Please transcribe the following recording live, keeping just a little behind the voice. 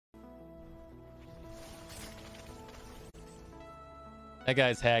That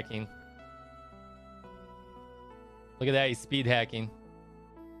guy's hacking. Look at that. He's speed hacking.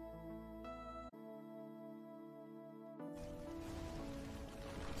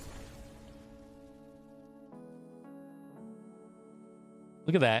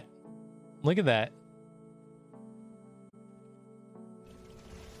 Look at that. Look at that.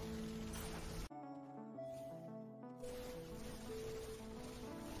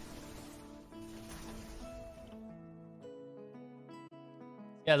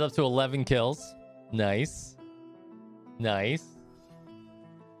 Yeah, it's up to 11 kills. Nice. Nice.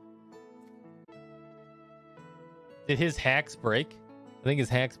 Did his hacks break? I think his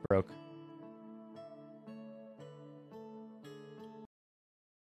hacks broke.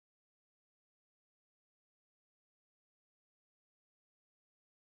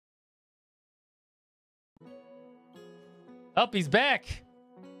 Oh, he's back.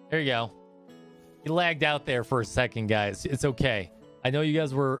 There you go. He lagged out there for a second, guys. It's okay. I know you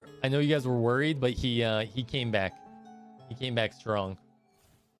guys were worried, but he came back. He came back strong.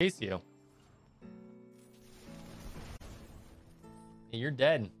 Chase you. Hey, you're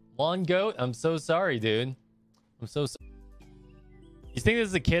dead. Lawn goat. I'm so sorry, dude. I'm so sorry. You think this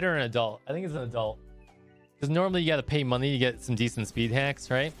is a kid or an adult? I think it's an adult. Because normally you got to pay money to get some decent speed hacks,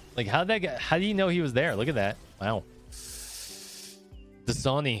 right? Like how do you know he was there? Look at that. Wow.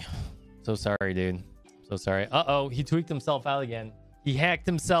 Dasani. So sorry, dude. So sorry. Uh-oh. He tweaked himself out again. He hacked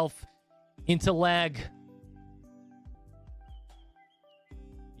himself into lag.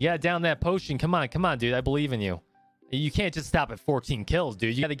 Yeah, down that potion. Come on, dude. I believe in you. You can't just stop at 14 kills,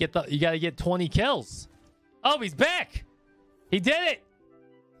 dude. You gotta get 20 kills. Oh, he's back. He did it.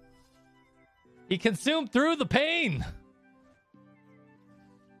 He consumed through the pain.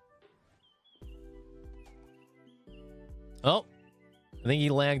 Oh, I think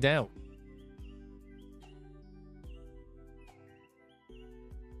he lagged out.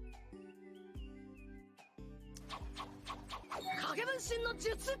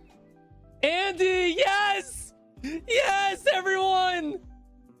 Andy, yes! Yes, everyone!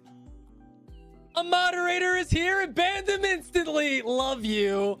 A moderator is here and banned him instantly. Love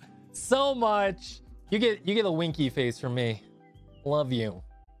you so much. You get a winky face from me. Love you.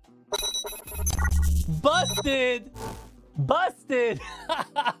 Busted! Busted!